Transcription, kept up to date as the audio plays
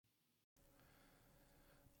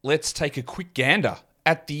let's take a quick gander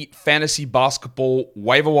at the fantasy basketball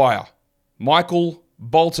waiver wire. Michael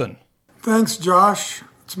Bolton. Thanks, Josh.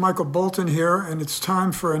 It's Michael Bolton here, and it's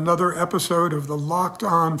time for another episode of the Locked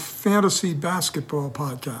On Fantasy Basketball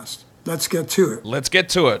Podcast. Let's get to it. Let's get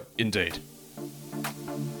to it, indeed.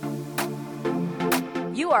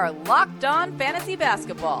 You are Locked On Fantasy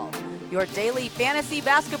Basketball, your daily fantasy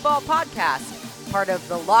basketball podcast, part of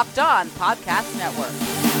the Locked On Podcast Network.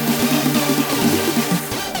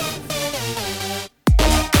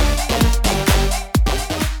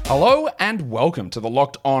 Hello and welcome to the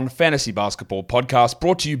Locked On Fantasy Basketball Podcast,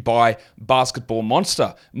 brought to you by Basketball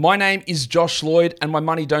Monster. My name is Josh Lloyd, and my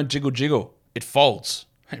money don't jiggle jiggle, it folds.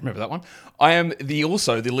 Remember that one? I am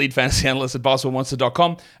also the lead fantasy analyst at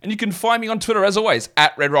basketballmonster.com, and you can find me on Twitter as always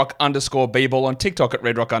at redrock_bball, on TikTok at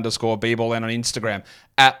redrock_bball, and on Instagram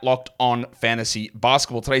at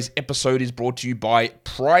LockedOnFantasyBasketball. Today's episode is brought to you by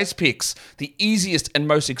Prize Picks, the easiest and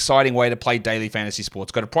most exciting way to play daily fantasy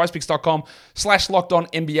sports. Go to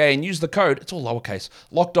prizepicks.com/LockedOnNBA and use the code, it's all lowercase,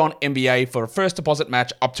 LockedOnNBA for a first deposit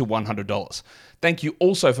match up to $100. Thank you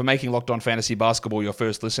also for making Locked On Fantasy Basketball your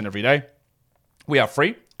first listen every day. We are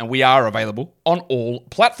free and we are available on all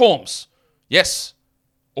platforms. Yes,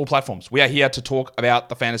 all platforms. We are here to talk about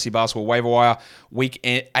the fantasy basketball waiver wire. Week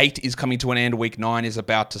 8 is coming to an end. Week 9 is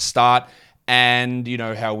about to start. And you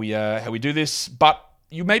know how we do this, but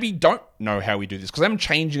you maybe don't know how we do this because I'm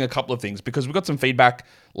changing a couple of things because we got some feedback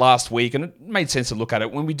last week and it made sense to look at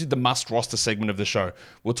it when we did the must roster segment of the show.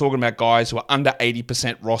 We're talking about guys who are under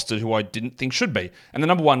 80% rostered who I didn't think should be. And the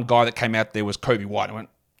number one guy that came out there was Kobe White. I went,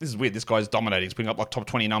 this is weird. This guy's dominating. He's putting up like top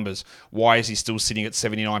 20 numbers. Why is he still sitting at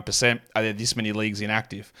 79%? Are there this many leagues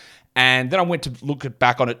inactive? And then I went to look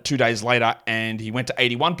back on it 2 days later and he went to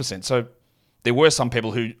 81%. So there were some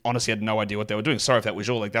people who honestly had no idea what they were doing. Sorry if that was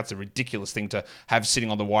your league. That's a ridiculous thing to have sitting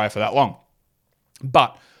on the wire for that long.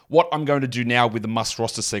 But what I'm going to do now with the must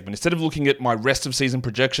roster segment, instead of looking at my rest of season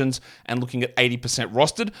projections and looking at 80%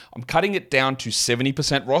 rostered, I'm cutting it down to 70%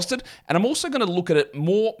 rostered. And I'm also going to look at it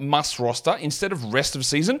more must roster instead of rest of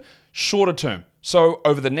season, shorter term. So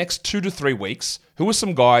over the next 2 to 3 weeks, who are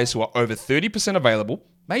some guys who are over 30% available?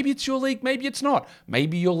 Maybe it's your league, maybe it's not.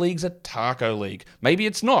 Maybe your league's a taco league. Maybe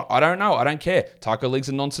it's not. I don't know. I don't care. Taco league's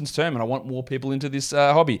a nonsense term and I want more people into this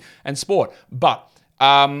hobby and sport. But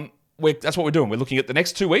that's what we're doing. We're looking at the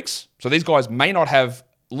next 2 weeks. So these guys may not have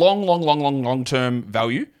long-term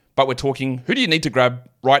value, but we're talking, who do you need to grab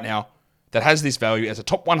right now that has this value as a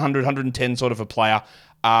top 100, 110 sort of a player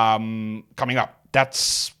coming up?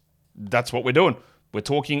 That's what we're doing. We're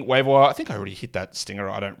talking waiver wire. I think I already hit that stinger.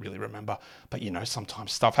 I don't really remember. But, you know,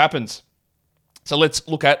 sometimes stuff happens. So let's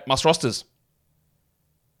look at must rosters.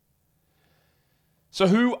 So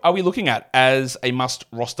who are we looking at as a must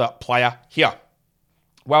roster player here?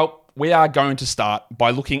 Well, we are going to start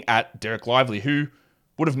by looking at Derek Lively, who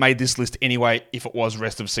would have made this list anyway if it was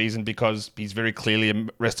rest of season because he's very clearly a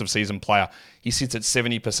rest of season player. He sits at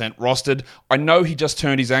 70% rostered. I know he just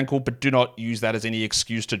turned his ankle, but do not use that as any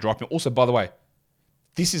excuse to drop him. Also, by the way,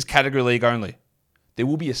 this is category league only. There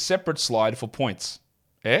will be a separate slide for points.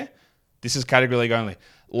 Yeah? This is category league only.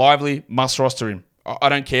 Lively, must roster him. I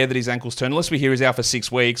don't care that his ankle's turned, unless we hear he's out for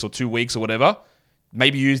 6 weeks or 2 weeks or whatever.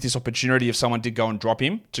 Maybe use this opportunity if someone did go and drop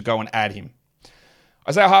him to go and add him.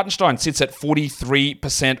 Isaiah Hartenstein sits at 43%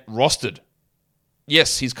 rostered.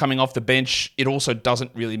 Yes, he's coming off the bench. It also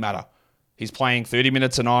doesn't really matter. He's playing 30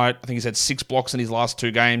 minutes a night. I think he's had 6 blocks in his last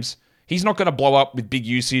 2 games. He's not going to blow up with big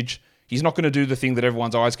usage. He's not going to do the thing that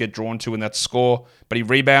everyone's eyes get drawn to, and that's score. But he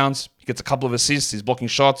rebounds. He gets a couple of assists. He's blocking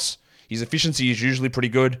shots. His efficiency is usually pretty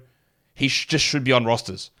good. He just should be on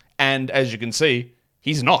rosters. And as you can see,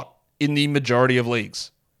 he's not in the majority of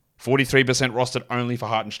leagues. 43% rostered only for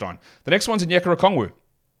Hartenstein. The next one's Onyeka Okongwu.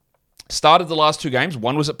 Started the last 2 games.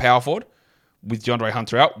 One was at power forward with DeAndre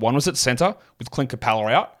Hunter out. One was at center with Clint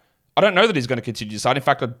Capella out. I don't know that he's going to continue to start. In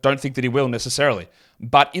fact, I don't think that he will necessarily.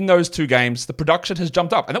 But in those 2 games, the production has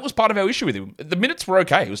jumped up. And that was part of our issue with him. The minutes were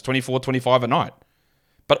okay. It was 24, 25 a night.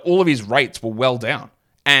 But all of his rates were well down.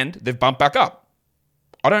 And they've bumped back up.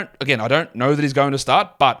 I don't know that he's going to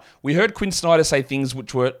start, but we heard Quinn Snyder say things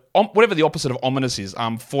which were, whatever the opposite of ominous is,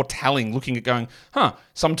 foretelling, looking at going,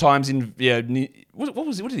 sometimes,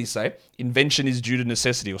 what did he say? Invention is due to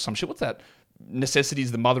necessity or some shit. What's that? Necessity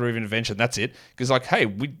is the mother of invention. That's it. Because hey,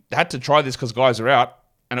 we had to try this because guys are out,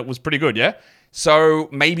 and it was pretty good, yeah? So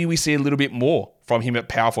maybe we see a little bit more from him at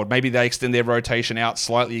power forward. Maybe they extend their rotation out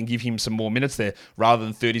slightly and give him some more minutes there rather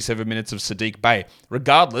than 37 minutes of Sadiq Bey.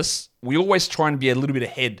 Regardless, we always try and be a little bit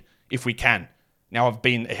ahead if we can. Now, I've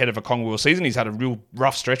been ahead of Okongwu all season. He's had a real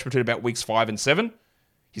rough stretch between about weeks 5 and 7.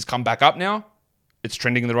 He's come back up now. It's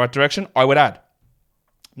trending in the right direction. I would add.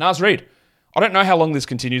 Naz Reid. I don't know how long this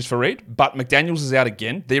continues for Reid, but McDaniels is out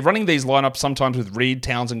again. They're running these lineups sometimes with Reid,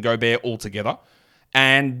 Townsend, Gobert all together,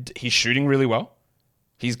 and he's shooting really well.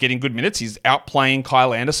 He's getting good minutes. He's outplaying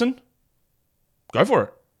Kyle Anderson. Go for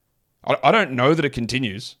it. I don't know that it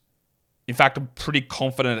continues. In fact, I'm pretty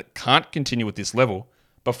confident it can't continue at this level,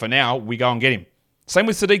 but for now, we go and get him. Same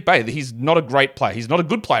with Sadiq Bey. He's not a great player. He's not a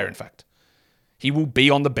good player, in fact. He will be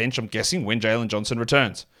on the bench, I'm guessing, when Jalen Johnson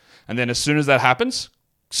returns. And then as soon as that happens,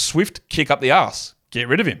 swift kick up the arse. Get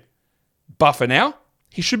rid of him. But for now,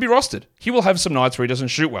 he should be rostered. He will have some nights where he doesn't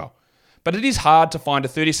shoot well. But it is hard to find a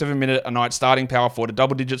 37-minute-a-night starting power forward, a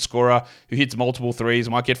double-digit scorer who hits multiple threes,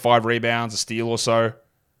 might get 5 rebounds, a steal or so.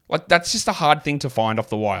 Like, that's just a hard thing to find off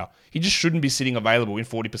the wire. He just shouldn't be sitting available in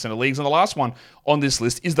 40% of leagues. And the last one on this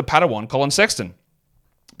list is the Padawan, Colin Sexton.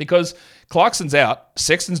 Because Clarkson's out,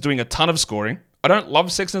 Sexton's doing a ton of scoring. I don't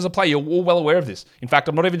love Sexton as a player. You're all well aware of this. In fact,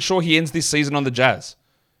 I'm not even sure he ends this season on the Jazz.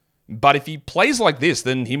 But if he plays like this,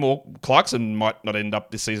 then him or Clarkson might not end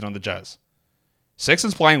up this season on the Jazz.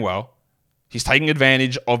 Sexton's playing well. He's taking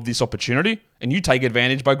advantage of this opportunity, and you take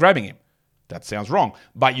advantage by grabbing him. That sounds wrong,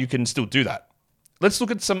 but you can still do that. Let's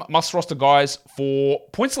look at some must-roster guys for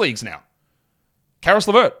points leagues now. Karis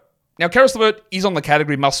LeVert. Now, Karis LeVert is on the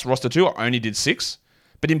category must-roster too. I only did 6.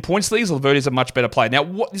 But in points leagues, LeVert is a much better player. Now,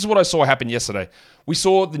 this is what I saw happen yesterday. We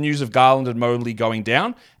saw the news of Garland and Mobley going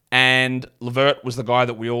down, and LeVert was the guy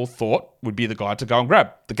that we all thought would be the guy to go and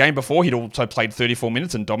grab. The game before, he'd also played 34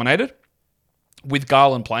 minutes and dominated, with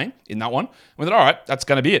Garland playing in that one. We thought, all right, that's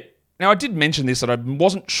going to be it. Now, I did mention this, that I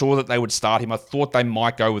wasn't sure that they would start him. I thought they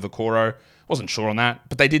might go with Okoro. Wasn't sure on that,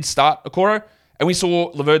 but they did start Okoro, and we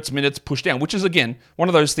saw LeVert's minutes pushed down, which is, again, one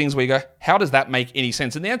of those things where you go, how does that make any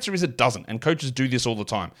sense? And the answer is it doesn't, and coaches do this all the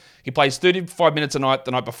time. He plays 35 minutes a night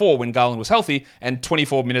the night before when Garland was healthy, and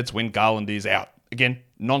 24 minutes when Garland is out. Again,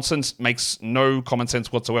 nonsense, makes no common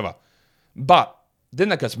sense whatsoever. But then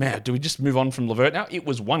that goes, man, do we just move on from LeVert now? It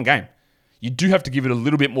was one game. You do have to give it a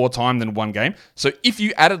little bit more time than one game. So if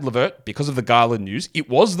you added LeVert because of the Garland news, it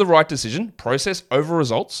was the right decision, process over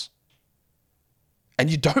results, and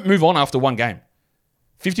you don't move on after one game.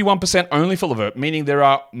 51% only for LeVert, meaning there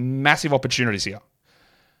are massive opportunities here.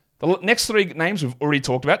 The next 3 names we've already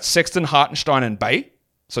talked about, Sexton, Hartenstein, and Bey.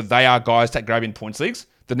 So they are guys that grab in points leagues.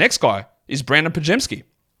 The next guy is Brandon Pajemski,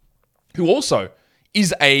 who also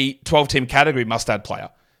is a 12-team category must-add player.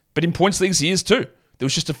 But in points leagues, he is too. There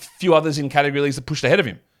was just a few others in category leagues that pushed ahead of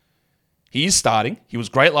him. He is starting. He was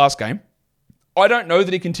great last game. I don't know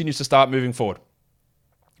that he continues to start moving forward.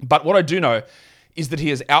 But what I do know is that he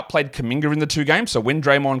has outplayed Kuminga in the 2 games. So when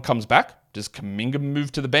Draymond comes back, does Kuminga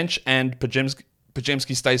move to the bench and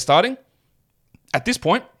Pajemski stays starting? At this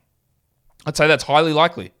point, I'd say that's highly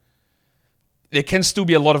likely. There can still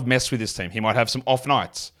be a lot of mess with this team. He might have some off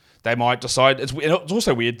nights. They might decide... It's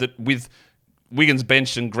also weird that with Wiggins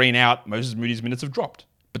benched and Green out, Moses Moody's minutes have dropped.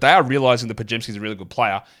 But they are realizing that Pajemski's a really good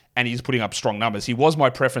player and he's putting up strong numbers. He was my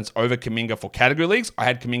preference over Kuminga for category leagues. I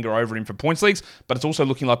had Kuminga over him for points leagues, but it's also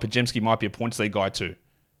looking like Pajemski might be a points league guy too.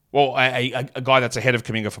 Well, a guy that's ahead of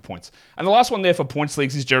Kuminga for points. And the last one there for points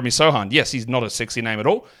leagues is Jeremy Sohan. Yes, he's not a sexy name at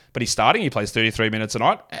all, but he's starting. He plays 33 minutes a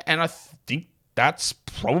night, and I think that's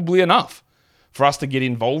probably enough for us to get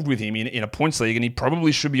involved with him in a points league, and he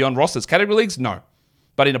probably should be on rosters. Category leagues, no.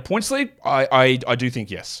 But in a points league, I do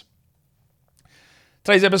think yes.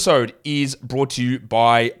 Today's episode is brought to you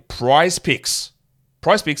by Prize Picks.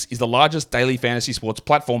 Prize Picks is the largest daily fantasy sports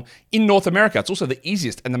platform in North America. It's also the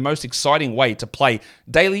easiest and the most exciting way to play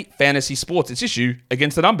daily fantasy sports. It's just you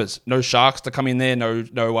against the numbers. No sharks to come in there,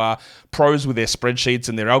 no pros with their spreadsheets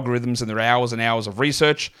and their algorithms and their hours and hours of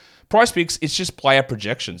research. Prize Picks, it's just player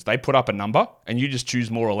projections. They put up a number and you just choose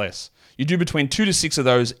more or less. You do between 2 to 6 of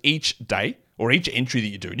those each day or each entry that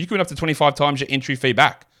you do. And you can win up to 25 times your entry fee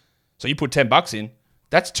back. So you put $10 in,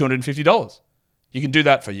 that's $250. You can do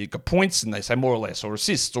that for your points, and they say more or less, or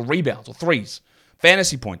assists, or rebounds, or threes,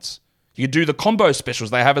 fantasy points. You can do the combo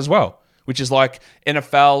specials they have as well, which is like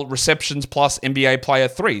NFL receptions plus NBA player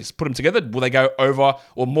threes. Put them together, will they go over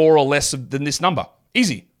or more or less than this number?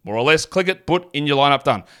 Easy. More or less, click it, put in your lineup,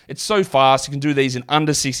 done. It's so fast. You can do these in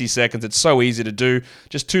under 60 seconds. It's so easy to do.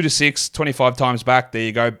 Just 2 to 6, 25 times back. There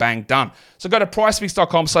you go. Bang, done. So go to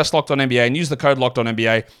PrizePicks.com/LockedOnNBA and use the code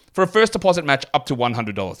LockedOnNBA for a first deposit match up to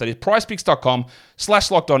 $100. That is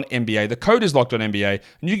PrizePicks.com/LockedOnNBA. The code is LockedOnNBA,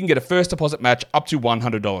 and you can get a first deposit match up to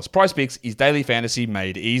 $100. PrizePicks is daily fantasy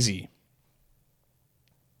made easy.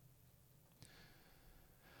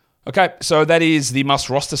 Okay, so that is the must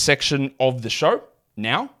roster section of the show.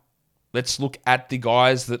 Now, let's look at the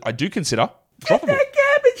guys that I do consider droppable. Get that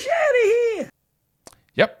garbage out of here!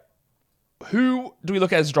 Yep. who do we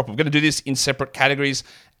look at as droppable? We're going to do this in separate categories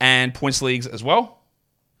and points leagues as well.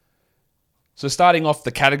 So starting off,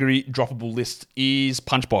 the category droppable list is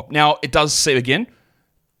Punch Bob. Now, it does say, again,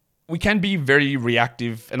 we can be very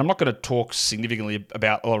reactive, and I'm not going to talk significantly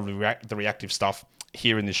about a lot of the reactive stuff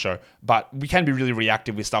here in this show, but we can be really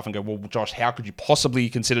reactive with stuff and go, well, Josh, how could you possibly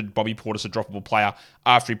consider Bobby Portis a droppable player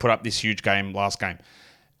after he put up this huge game last game?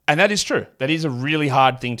 And that is true. That is a really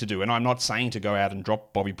hard thing to do, and I'm not saying to go out and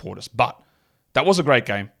drop Bobby Portis, but that was a great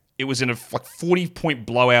game. It was in a 40-point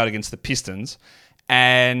blowout against the Pistons,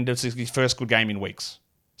 and it's his first good game in weeks.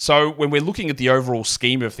 So when we're looking at the overall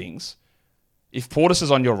scheme of things, if Portis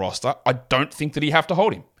is on your roster, I don't think that you have to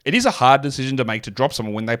hold him. It is a hard decision to make to drop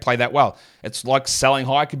someone when they play that well. It's like selling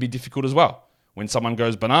high could be difficult as well. When someone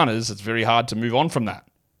goes bananas, it's very hard to move on from that.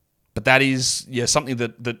 But that is something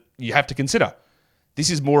that you have to consider. This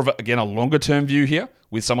is more of, a longer-term view here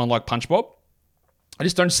with someone like Punch Bob. I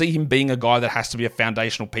just don't see him being a guy that has to be a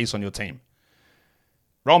foundational piece on your team.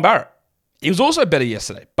 Rowan Barrett. He was also better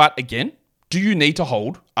yesterday. But again, do you need to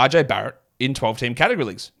hold RJ Barrett in 12-team category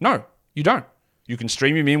leagues? No, you don't. You can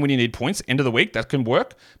stream him in when you need points. End of the week, that can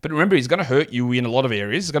work. But remember, he's going to hurt you in a lot of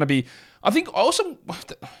areas. It's going to be, I think, also...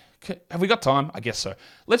 Have we got time? I guess so.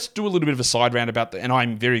 Let's do a little bit of a side round about and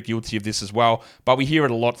I'm very guilty of this as well, but we hear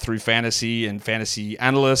it a lot through fantasy and fantasy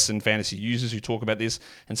analysts and fantasy users who talk about this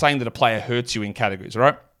and saying that a player hurts you in categories,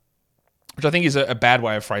 right? Which I think is a bad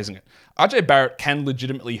way of phrasing it. RJ Barrett can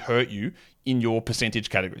legitimately hurt you in your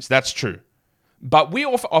percentage categories. That's true. But we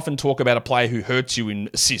often talk about a player who hurts you in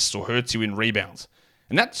assists or hurts you in rebounds.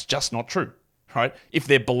 And that's just not true, right? If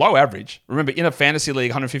they're below average, remember in a fantasy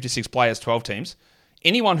league, 156 players, 12 teams,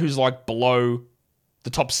 anyone who's like below the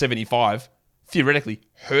top 75 theoretically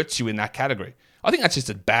hurts you in that category. I think that's just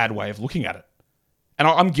a bad way of looking at it. And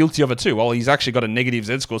I'm guilty of it too. Well, he's actually got a negative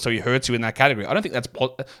Z score, so he hurts you in that category. I don't think that's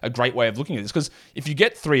a great way of looking at this, because if you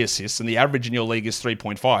get 3 assists and the average in your league is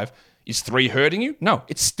 3.5, is 3 hurting you? No,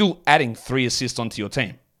 it's still adding 3 assists onto your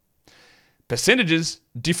team. Percentages,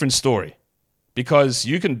 different story. Because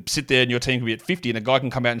you can sit there and your team can be at 50 and a guy can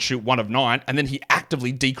come out and shoot 1 of 9 and then he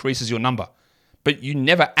actively decreases your number. But you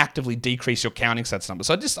never actively decrease your counting stats number.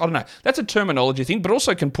 So I don't know. That's a terminology thing, but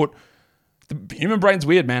also can put... The human brain's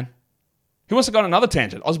weird, man. Who wants to go on another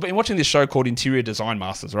tangent? I've been watching this show called Interior Design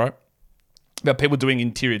Masters, right? About people doing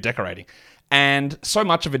interior decorating. And so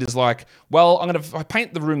much of it is like, well, if I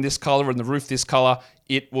paint the room this color and the roof this color,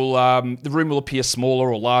 it will the room will appear smaller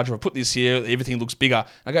or larger. I put this here, everything looks bigger.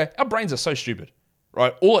 I go, our brains are so stupid,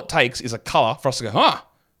 right? All it takes is a color for us to go,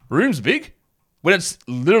 room's big, when it's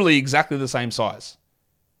literally exactly the same size.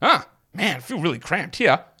 Man, I feel really cramped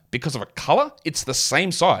here because of a color. It's the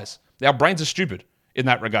same size. Our brains are stupid in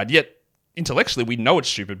that regard. Yet intellectually we know it's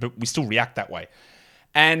stupid, but we still react that way.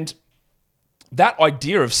 And that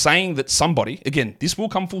idea of saying that somebody, again, this will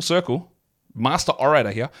come full circle, master orator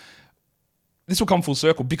here, this will come full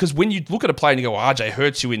circle, because when you look at a player and you go, RJ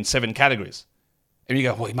hurts you in 7 categories, and you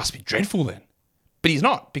go, well, he must be dreadful then. But he's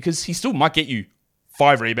not, because he still might get you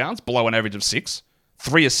 5 rebounds, below an average of 6,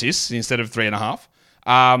 3 assists instead of 3.5,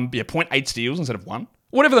 0.8 steals instead of 1,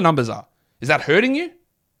 whatever the numbers are. Is that hurting you?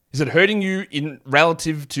 Is it hurting you in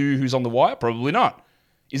relative to who's on the wire? Probably not.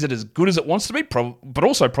 Is it as good as it wants to be? But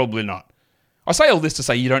also probably not. I say all this to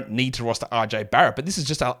say you don't need to roster RJ Barrett, but this is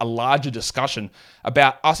just a larger discussion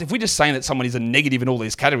about us. If we're just saying that someone is a negative in all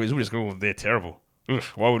these categories, we're just going, they're terrible. Ugh,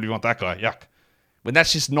 why would we want that guy? Yuck. When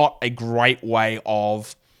that's just not a great way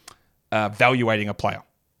of evaluating a player.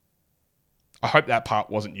 I hope that part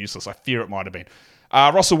wasn't useless. I fear it might have been.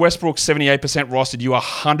 Russell Westbrook, 78% rostered. You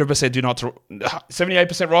 100% do not... 78%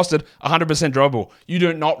 rostered, 100% drawable. You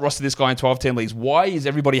do not roster this guy in 12-10 leagues. Why is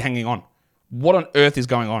everybody hanging on? What on earth is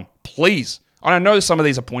going on? Please. I know some of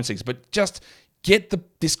these are point leagues, but just get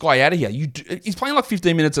this guy out of here. He's playing like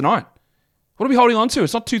 15 minutes a night. What are we holding on to?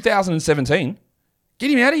 It's not 2017.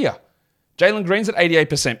 Get him out of here. Jalen Green's at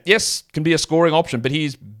 88%. Yes, can be a scoring option, but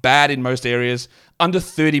he's bad in most areas. Under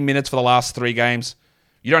 30 minutes for the last 3 games.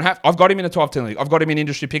 I've got him in a 12-10 league. I've got him in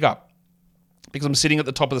industry pickup because I'm sitting at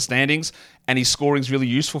the top of the standings and his scoring's really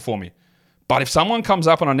useful for me. But if someone comes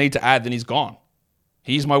up and I need to add, then he's gone.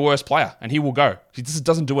 He's my worst player, and he will go. He just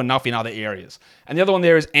doesn't do enough in other areas. And the other one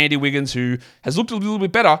there is Andy Wiggins, who has looked a little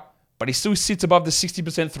bit better, but he still sits above the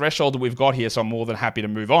 60% threshold that we've got here, so I'm more than happy to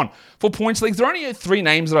move on. For points leagues, there are only 3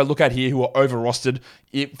 names that I look at here who are over-rostered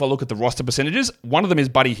if I look at the roster percentages. One of them is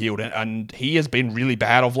Buddy Hield, and he has been really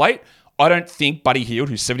bad of late. I don't think Buddy Hield,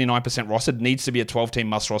 who's 79% rostered, needs to be a 12-team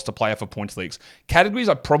must-roster player for points leagues. Categories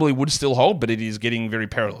I probably would still hold, but it is getting very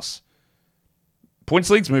perilous. Points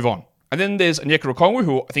leagues, move on. And then there's Onyeka Okongwu,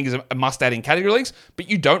 who I think is a must-add in category leagues, but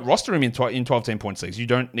you don't roster him in 12-team points leagues. You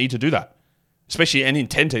don't need to do that. especially and in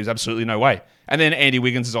 10 teams, absolutely no way. And then Andy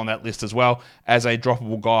Wiggins is on that list as well as a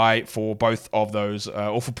droppable guy for both of those,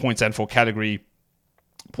 or for points and category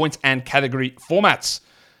formats.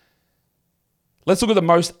 Let's look at the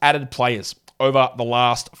most added players over the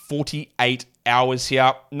last 48 hours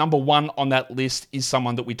here. Number one on that list is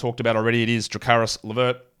someone that we talked about already. It is Dracaris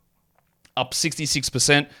Levert, up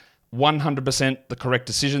 66%, 100% the correct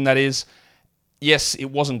decision, that is. Yes, it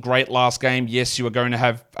wasn't great last game. Yes, you were going to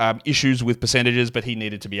have issues with percentages, but he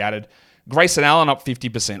needed to be added. Grayson Allen up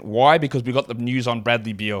 50%. Why? Because we got the news on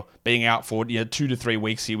Bradley Beal being out for 2 to 3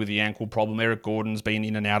 weeks here with the ankle problem. Eric Gordon's been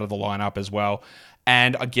in and out of the lineup as well.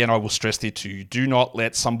 And again, I will stress here to you, do not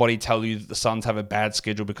let somebody tell you that the Suns have a bad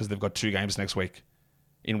schedule because they've got 2 games next week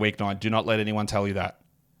in week 9. Do not let anyone tell you that,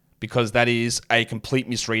 because that is a complete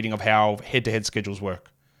misreading of how head-to-head schedules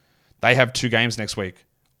work. They have 2 games next week,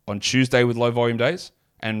 on Tuesday with low volume days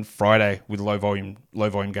and Friday with low volume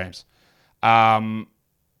games.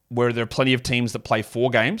 Where there are plenty of teams that play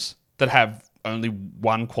 4 games that have only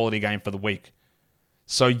 1 quality game for the week.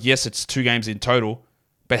 So yes, it's 2 games in total,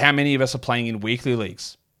 but how many of us are playing in weekly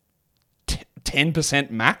leagues?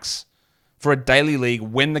 10% max for a daily league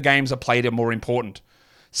when the games are played are more important.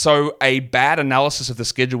 So a bad analysis of the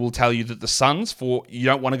schedule will tell you that the Suns, you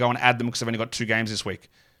don't want to go and add them because they've only got 2 games this week.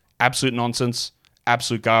 Absolute nonsense,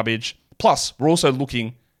 absolute garbage. Plus, we're also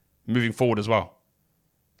looking moving forward as well.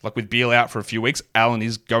 Like with Beal out for a few weeks, Allen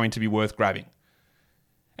is going to be worth grabbing.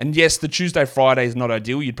 And yes, the Tuesday-Friday is not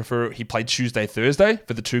ideal. You'd prefer he played Tuesday-Thursday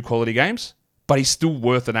for the 2 quality games, but he's still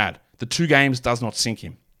worth an add. The 2 games does not sink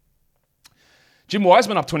him. Jim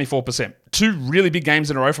Wiseman up 24%. 2 really big games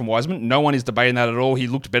in a row from Wiseman. No one is debating that at all. He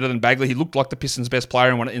looked better than Bagley. He looked like the Pistons' best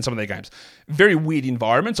player in some of their games. Very weird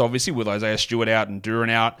environments, obviously, with Isaiah Stewart out and Duran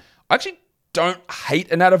out. I actually don't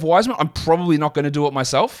hate an add of Wiseman. I'm probably not going to do it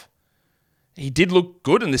myself. He did look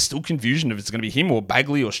good, and there's still confusion if it's going to be him or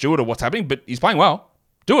Bagley or Stewart or what's happening, but he's playing well.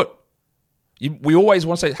 Do it. We always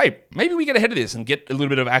want to say, hey, maybe we get ahead of this and get a little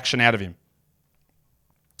bit of action out of him.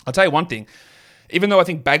 I'll tell you one thing. Even though I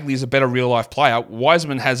think Bagley is a better real-life player,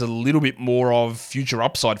 Wiseman has a little bit more of future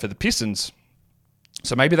upside for the Pistons.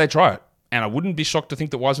 So maybe they try it. And I wouldn't be shocked to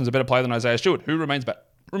think that Wiseman's a better player than Isaiah Stewart, who remains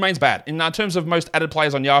bad. In terms of most added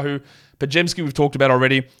players on Yahoo, Pajemski we've talked about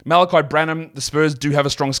already. Malachi Branham, the Spurs do have a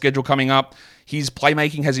strong schedule coming up. His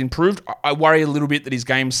playmaking has improved. I worry a little bit that his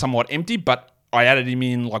game's somewhat empty, but I added him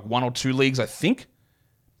in like 1 or 2 leagues, I think.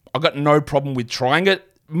 I've got no problem with trying it.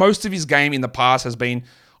 Most of his game in the past has been,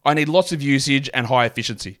 I need lots of usage and high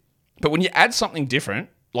efficiency. But when you add something different,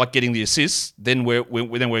 like getting the assists, then we're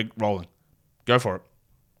rolling. Go for it.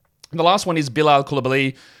 And the last one is Bilal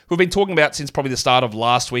Coulibaly, who we've been talking about since probably the start of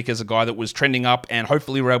last week as a guy that was trending up, and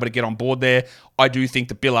hopefully we're able to get on board there. I do think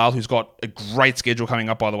that Bilal, who's got a great schedule coming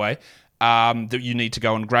up, by the way, that you need to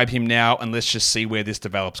go and grab him now, and let's just see where this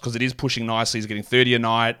develops, because it is pushing nicely. He's getting 30 a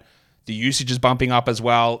night. The usage is bumping up as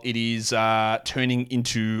well. It is turning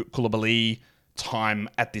into Coulibaly time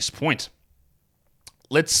at this point.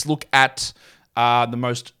 Let's look at the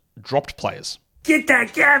most dropped players. Get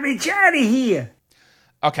that garbage out of here!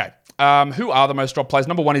 Okay. Who are the most dropped players?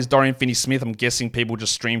 Number 1 is Dorian Finney-Smith. I'm guessing people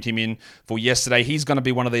just streamed him in for yesterday. He's going to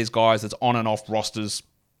be one of these guys that's on and off rosters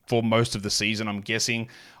for most of the season, I'm guessing.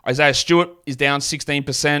 Isaiah Stewart is down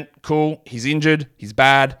 16%. Cool. He's injured. He's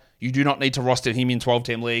bad. You do not need to roster him in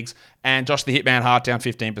 12-team leagues. And Josh the Hitman Hart down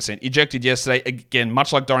 15%. Ejected yesterday. Again,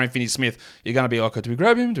 much like Dorian Finney-Smith, you're going to be like, do we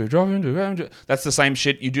grab him? Do we drop him? Do we grab him? That's the same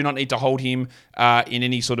shit. You do not need to hold him in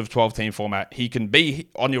any sort of 12-team format. He can be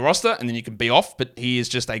on your roster, and then you can be off, but he is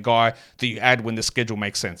just a guy that you add when the schedule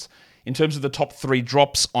makes sense. In terms of the top 3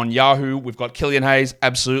 drops on Yahoo, we've got Killian Hayes.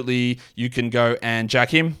 Absolutely, you can go and jack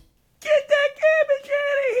him. Get that garbage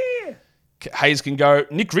out of here! Hayes can go.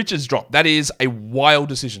 Nick Richards drop. That is a wild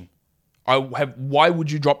decision. Why would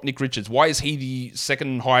you drop Nick Richards? Why is he the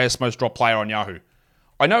second highest most dropped player on Yahoo?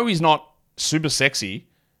 I know he's not super sexy,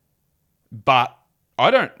 but I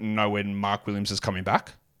don't know when Mark Williams is coming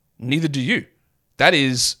back. Neither do you. That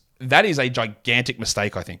is a gigantic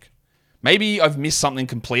mistake, I think. Maybe I've missed something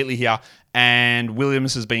completely here, and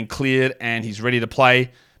Williams has been cleared and he's ready to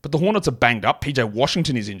play, but the Hornets are banged up. PJ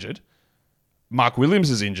Washington is injured. Mark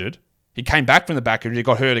Williams is injured. He came back from the back injury,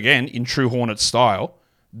 got hurt again in true Hornets style.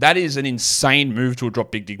 That is an insane move to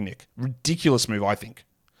drop Big Dig Nick. Ridiculous move, I think.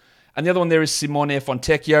 And the other one there is Simone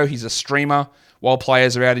Fontecchio. He's a streamer. While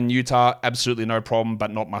players are out in Utah, absolutely no problem, but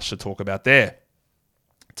not much to talk about there.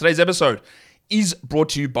 Today's episode is brought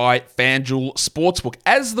to you by FanDuel Sportsbook.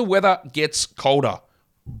 As the weather gets colder,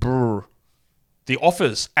 the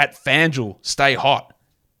offers at FanDuel stay hot.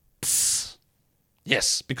 Psst.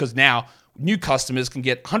 Yes, because now new customers can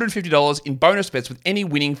get $150 in bonus bets with any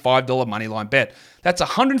winning $5 moneyline bet. That's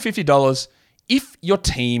 $150 if your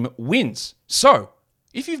team wins. So,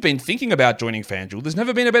 if you've been thinking about joining FanDuel, there's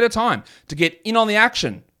never been a better time to get in on the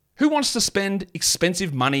action. Who wants to spend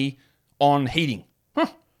expensive money on heating?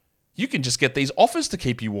 You can just get these offers to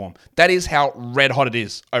keep you warm. That is how red hot it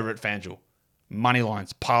is over at FanDuel. Money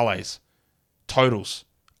lines, parlays, totals,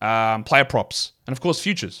 player props, and of course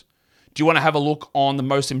futures. Do you want to have a look on the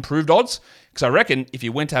most improved odds? Because I reckon if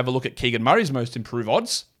you went to have a look at Keegan Murray's most improved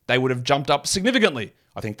odds, they would have jumped up significantly.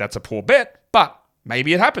 I think that's a poor bet, but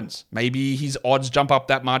maybe it happens. Maybe his odds jump up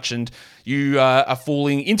that much and you are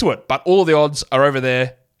falling into it. But all of the odds are over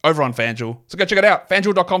there, over on FanDuel. So go check it out.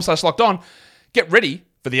 FanDuel.com/lockedon. Get ready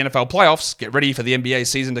for the NFL playoffs. Get ready for the NBA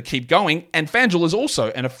season to keep going. And FanDuel is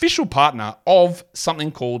also an official partner of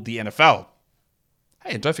something called the NFL.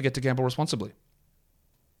 Hey, and don't forget to gamble responsibly.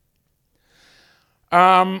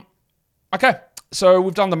 Okay, so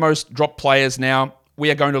we've done the most drop players now. We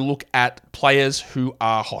are going to look at players who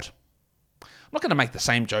are hot. I'm not going to make the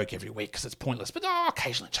same joke every week because it's pointless, but I'll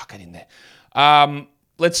occasionally chuck it in there.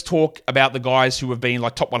 Let's talk about the guys who have been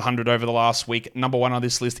like top 100 over the last week. Number one on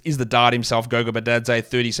this list is the Dart himself, Goga Badadze,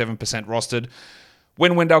 37% rostered.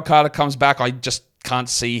 When Wendell Carter comes back, I just can't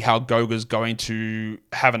see how Goga's going to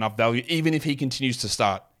have enough value, even if he continues to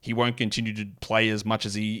start. He won't continue to play as much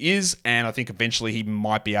as he is, and I think eventually he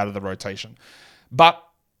might be out of the rotation. But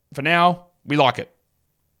for now, we like it.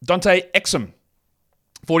 Dante Exum,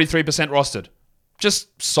 43% rostered.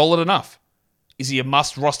 Just solid enough. Is he a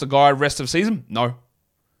must-roster guy rest of season? No.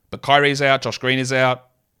 But Kyrie's out, Josh Green is out.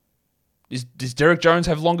 Does Derek Jones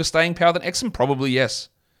have longer staying power than Exum? Probably yes.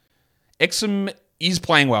 Exum is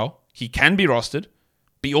playing well. He can be rostered,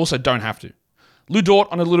 but you also don't have to. Lou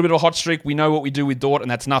Dort on a little bit of a hot streak. We know what we do with Dort,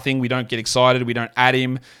 and that's nothing. We don't get excited. We don't add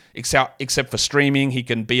him except for streaming. He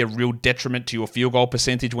can be a real detriment to your field goal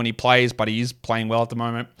percentage when he plays, but he is playing well at the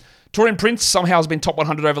moment. Taurean Prince somehow has been top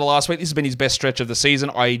 100 over the last week. This has been his best stretch of the season.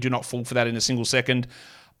 I do not fall for that in a single second.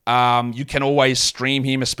 You can always stream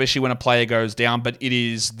him, especially when a player goes down, but it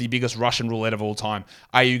is the biggest Russian roulette of all time.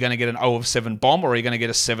 Are you going to get an 0 of 7 bomb, or are you going to get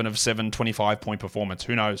a 7 of 7 25-point performance?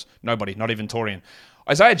 Who knows? Nobody, not even Taurean.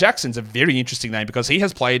 Isaiah Jackson's a very interesting name because he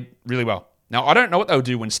has played really well. Now, I don't know what they'll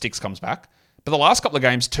do when Sticks comes back, but the last couple of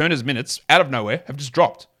games, Turner's minutes, out of nowhere, have just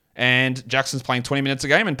dropped. And Jackson's playing 20 minutes a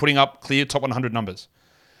game and putting up clear top 100 numbers.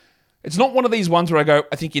 It's not one of these ones where I go,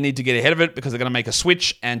 I think you need to get ahead of it because they're going to make a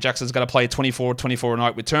switch and Jackson's going to play 24 a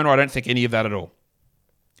night with Turner. I don't think any of that at all.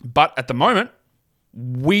 But at the moment,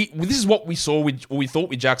 this is what we thought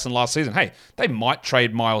with Jackson last season. Hey, they might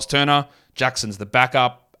trade Miles Turner. Jackson's the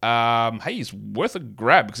backup. Hey, he's worth a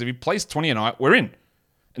grab because if he plays 20 a night, we're in.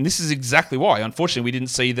 And this is exactly why. Unfortunately, we didn't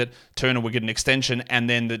see that Turner would get an extension and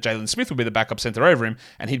then that Jalen Smith would be the backup center over him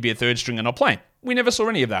and he'd be a third stringer not playing. We never saw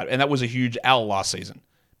any of that, and that was a huge L last season.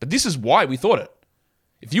 But this is why we thought it.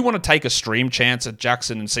 If you want to take a stream chance at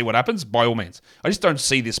Jackson and see what happens, by all means. I just don't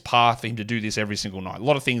see this path for him to do this every single night. A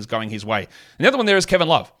lot of things going his way. And the other one there is Kevin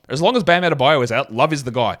Love. As long as Bam Adebayo is out, Love is the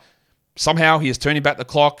guy. Somehow he is turning back the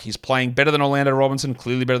clock. He's playing better than Orlando Robinson,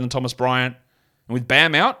 clearly better than Thomas Bryant. And with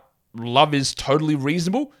Bam out, Love is totally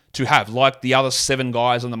reasonable to have, like the other 7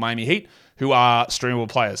 guys on the Miami Heat who are streamable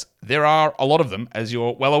players. There are a lot of them, as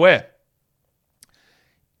you're well aware.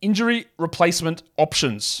 Injury replacement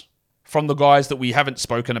options from the guys that we haven't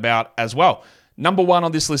spoken about as well. Number one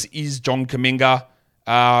on this list is John Kuminga.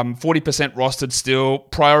 40% rostered still.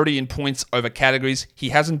 Priority in points over categories. He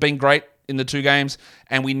hasn't been great in the 2 games,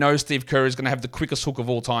 and we know Steve Kerr is going to have the quickest hook of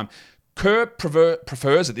all time. Kerr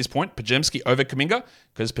prefers, at this point, Podziemski over Kuminga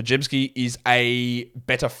because Podziemski is a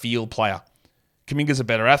better field player. Kuminga's a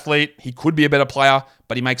better athlete. He could be a better player,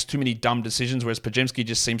 but he makes too many dumb decisions, whereas Podziemski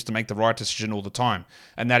just seems to make the right decision all the time.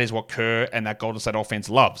 And that is what Kerr and that Golden State offense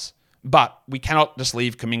loves. But we cannot just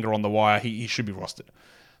leave Kuminga on the wire. He should be rostered.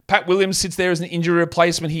 Pat Williams sits there as an injury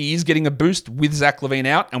replacement. He is getting a boost with Zach LaVine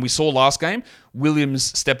out, and we saw last game, Williams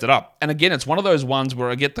stepped it up. And again, it's one of those ones where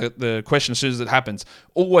I get the question as soon as it happens.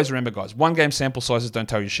 Always remember, guys, 1-game sample sizes don't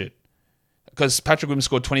tell you shit. Because Patrick Williams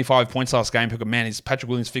scored 25 points last game. People go, man, is Patrick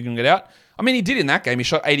Williams figuring it out? I mean, he did in that game. He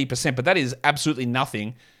shot 80%, but that is absolutely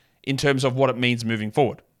nothing in terms of what it means moving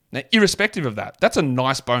forward. Now, irrespective of that, that's a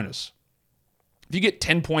nice bonus. If you get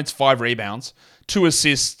 10 points, 5 rebounds, 2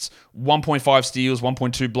 assists, 1.5 steals,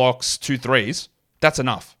 1.2 blocks, 2 threes, that's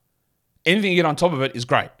enough. Anything you get on top of it is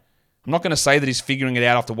great. I'm not going to say that he's figuring it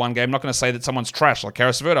out after 1 game. I'm not going to say that someone's trash like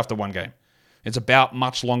Karis LeVert after 1 game. It's about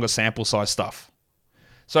much longer sample size stuff.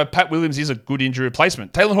 So Pat Williams is a good injury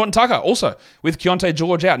replacement. Taylor Horton-Tucker also with Keontae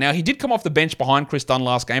George out. Now, he did come off the bench behind Chris Dunn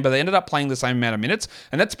last game, but they ended up playing the same amount of minutes,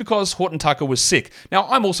 and that's because Horton-Tucker was sick. Now,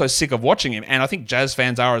 I'm also sick of watching him, and I think Jazz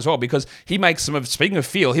fans are as well, because he makes speaking of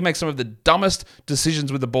feel, he makes some of the dumbest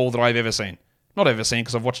decisions with the ball that I've ever seen. Not ever seen,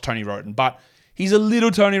 because I've watched Tony Roten, but he's a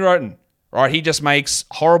little Tony Roten, right? He just makes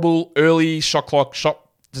horrible early shot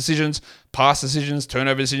decisions, pass decisions,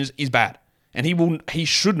 turnover decisions. He's bad. And he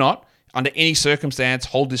should not, under any circumstance,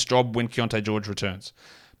 hold this job when Keontae George returns.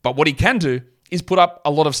 But what he can do is put up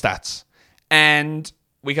a lot of stats. And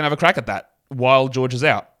we can have a crack at that while George is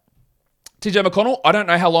out. TJ McConnell, I don't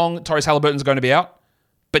know how long Tyrese Halliburton's going to be out.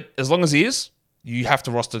 But as long as he is, you have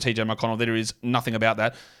to roster TJ McConnell. There is nothing about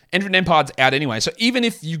that. Andrew Nembhard's out anyway. So even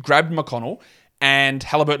if you grabbed McConnell and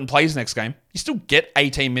Halliburton plays next game, you still get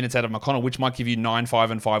 18 minutes out of McConnell, which might give you 9,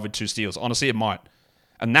 5, and 5 with 2 steals. Honestly, it might.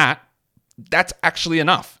 And that's actually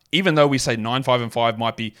enough. Even though we say 9, 5, and 5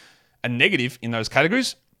 might be a negative in those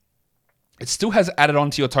categories, it still has added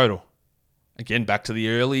on to your total. Again, back to the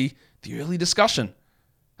early discussion.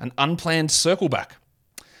 An unplanned circle back.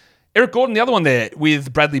 Eric Gordon, the other one there,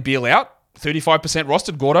 with Bradley Beal out, 35%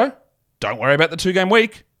 rostered. Gordo, don't worry about the 2-game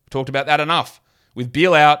week. Talked about that enough. With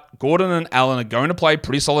Beal out, Gordon and Allen are going to play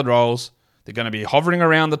pretty solid roles. They're going to be hovering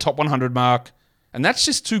around the top 100 mark. And that's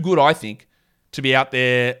just too good, I think, to be out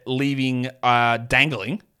there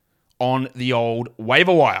dangling on the old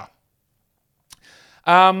waiver wire.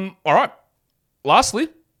 All right. Lastly,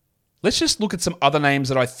 let's just look at some other names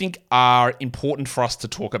that I think are important for us to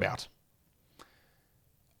talk about.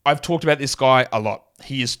 I've talked about this guy a lot.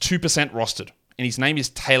 He is 2% rostered, and his name is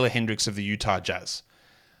Taylor Hendricks of the Utah Jazz.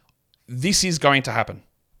 This is going to happen.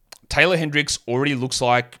 Taylor Hendricks already looks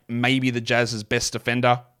like maybe the Jazz's best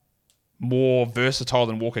defender, more versatile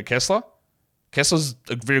than Walker Kessler. Kessler's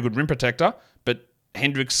a very good rim protector, but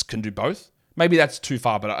Hendricks can do both. Maybe that's too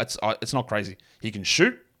far, but it's not crazy. He can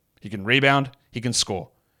shoot, he can rebound, he can score.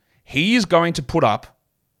 He is going to put up,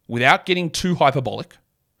 without getting too hyperbolic,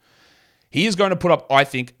 he is going to put up, I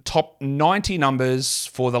think, top 90 numbers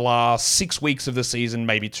for the last 6 weeks of the season,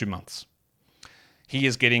 maybe 2 months. He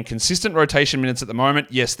is getting consistent rotation minutes at the moment.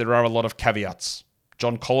 Yes, there are a lot of caveats.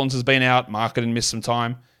 John Collins has been out, Markkanen missed some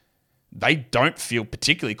time. They don't feel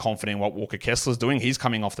particularly confident in what Walker Kessler's doing. He's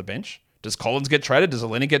coming off the bench. Does Collins get traded? Does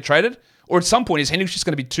Eleni get traded? Or at some point, is Hendricks just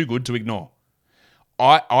going to be too good to ignore?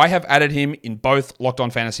 I have added him in both Locked On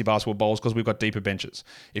Fantasy Basketball Bowls because we've got deeper benches.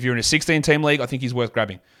 If you're in a 16-team league, I think he's worth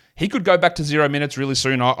grabbing. He could go back to 0 minutes really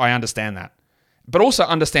soon. I understand that. But also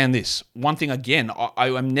understand this. One thing again, I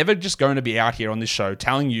am never just going to be out here on this show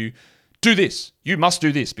telling you, do this. You must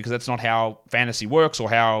do this, because that's not how fantasy works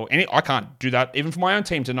or I can't do that even for my own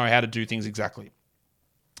team to know how to do things exactly.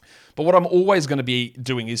 But what I'm always going to be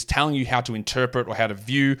doing is telling you how to interpret or how to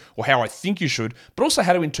view or how I think you should, but also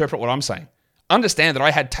how to interpret what I'm saying. Understand that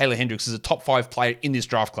I had Taylor Hendricks as a top 5 player in this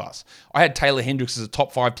draft class. I had Taylor Hendricks as a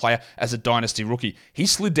top 5 player as a dynasty rookie. He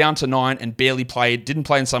slid down to 9 and barely played, didn't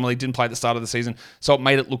play in Summer League, didn't play at the start of the season, so it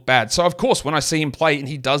made it look bad. So of course, when I see him play and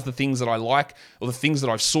he does the things that I like or the things that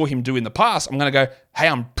I saw him do in the past, I'm going to go, hey,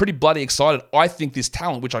 I'm pretty bloody excited. I think this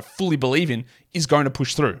talent, which I fully believe in, is going to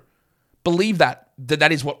push through. Believe that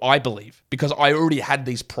is what I believe, because I already had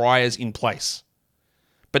these priors in place.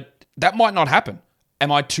 But that might not happen.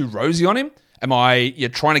 Am I too rosy on him? Am I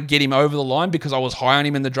trying to get him over the line because I was high on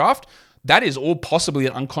him in the draft? That is all possibly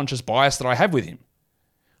an unconscious bias that I have with him.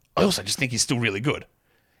 I also just think he's still really good.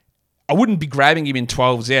 I wouldn't be grabbing him in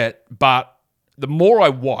 12s yet, but the more I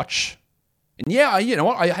watch, and yeah, you know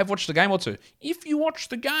what? I have watched a game or two. If you watch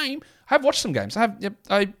the game, I have watched some games. I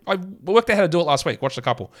worked out how to do it last week. Watched a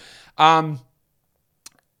couple. The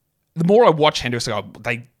more I watch Hendricks, I go,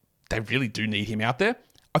 they really do need him out there.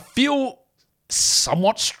 I feel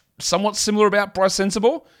somewhat similar about Bryce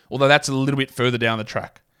Sensabaugh, although that's a little bit further down the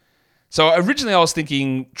track. So originally I was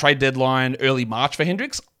thinking trade deadline early March for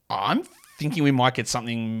Hendricks. I'm thinking we might get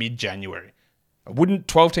something mid-January. I wouldn't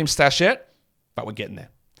 12-team stash yet, but we're getting there.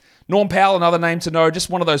 Norm Powell, another name to know, just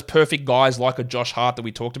one of those perfect guys like a Josh Hart that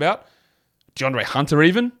we talked about. DeAndre Hunter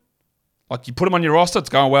even. Like, you put him on your roster, it's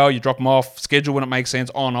going well, you drop him off, schedule when it makes sense,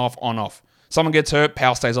 on, off, on, off. Someone gets hurt,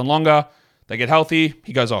 Powell stays on longer, they get healthy,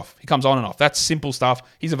 he goes off. He comes on and off. That's simple stuff.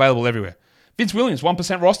 He's available everywhere. Vince Williams, 1%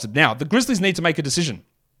 rostered. Now, the Grizzlies need to make a decision.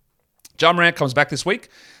 Ja Morant comes back this week.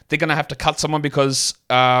 They're going to have to cut someone because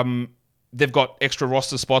they've got extra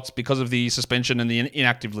roster spots because of the suspension and the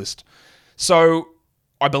inactive list. So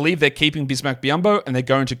I believe they're keeping Bismack Biyombo and they're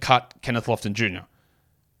going to cut Kenneth Lofton Jr.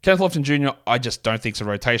 Kenneth Lofton Jr., I just don't think is a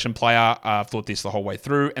rotation player. I've thought this the whole way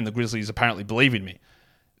through, and the Grizzlies apparently believe in me.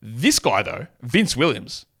 This guy, though, Vince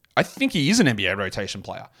Williams, I think he is an NBA rotation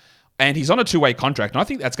player. And he's on a two-way contract, and I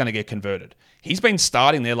think that's going to get converted. He's been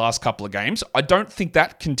starting their last couple of games. I don't think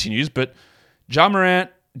that continues, but Ja Morant,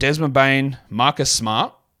 Desmond Bane, Marcus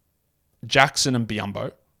Smart, Jackson, and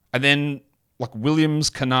Biyombo. And then like Williams,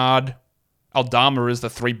 Kennard, Aldama as the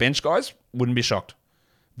three bench guys. Wouldn't be shocked.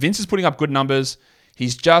 Vince is putting up good numbers.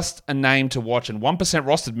 He's just a name to watch, and 1%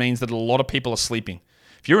 rostered means that a lot of people are sleeping.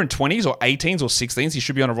 If you're in 20s or 18s or 16s, he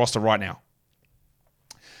should be on a roster right now.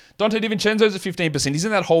 Dante DiVincenzo's at 15%. He's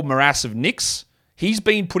in that whole morass of Knicks. He's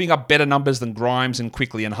been putting up better numbers than Grimes and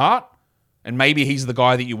Quickly and Hart, and maybe he's the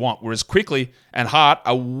guy that you want, whereas Quickly and Hart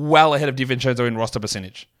are well ahead of DiVincenzo in roster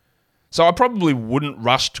percentage. So I probably wouldn't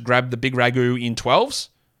rush to grab the big Ragu in 12s,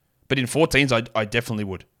 but in 14s, I definitely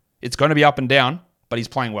would. It's going to be up and down, but he's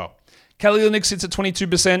playing well. Kelly Olynyk sits at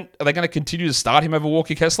 22%. Are they going to continue to start him over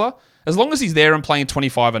Walker Kessler? As long as he's there and playing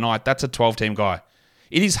 25 a night, that's a 12-team guy.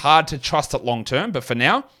 It is hard to trust it long term, but for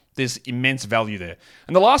now, there's immense value there.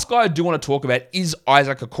 And the last guy I do want to talk about is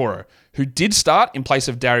Isaac Okoro, who did start in place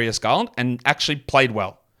of Darius Garland and actually played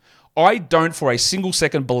well. I don't for a single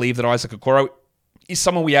second believe that Isaac Okoro is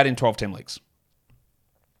someone we add in 12-team leagues.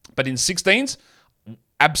 But in 16s,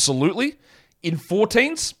 absolutely. In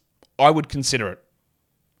 14s, I would consider it.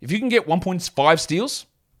 If you can get 1.5 steals,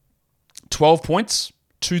 12 points,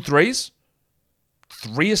 2 threes,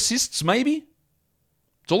 3 assists maybe,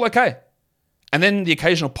 it's all okay. And then the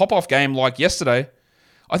occasional pop-off game like yesterday,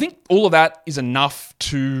 I think all of that is enough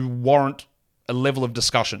to warrant a level of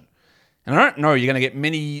discussion. And I don't know, you're going to get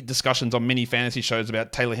many discussions on many fantasy shows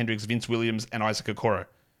about Taylor Hendricks, Vince Williams, and Isaac Okoro.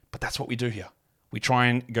 But that's what we do here. We try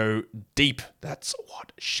and go deep. That's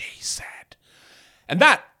what she said. And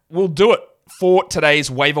that will do it for today's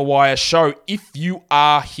Waiver Wire show. If you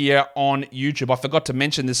are here on YouTube, I forgot to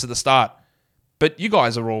mention this at the start, but you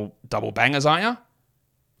guys are all double bangers, aren't you?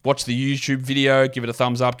 Watch the YouTube video, give it a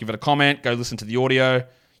thumbs up, give it a comment, go listen to the audio.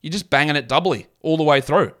 You're just banging it doubly all the way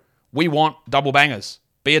through. We want double bangers.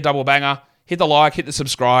 Be a double banger. Hit the like, hit the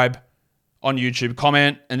subscribe on YouTube,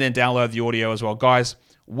 comment, and then download the audio as well. Guys,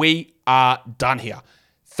 we are done here.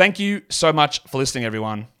 Thank you so much for listening,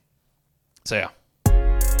 everyone. See ya.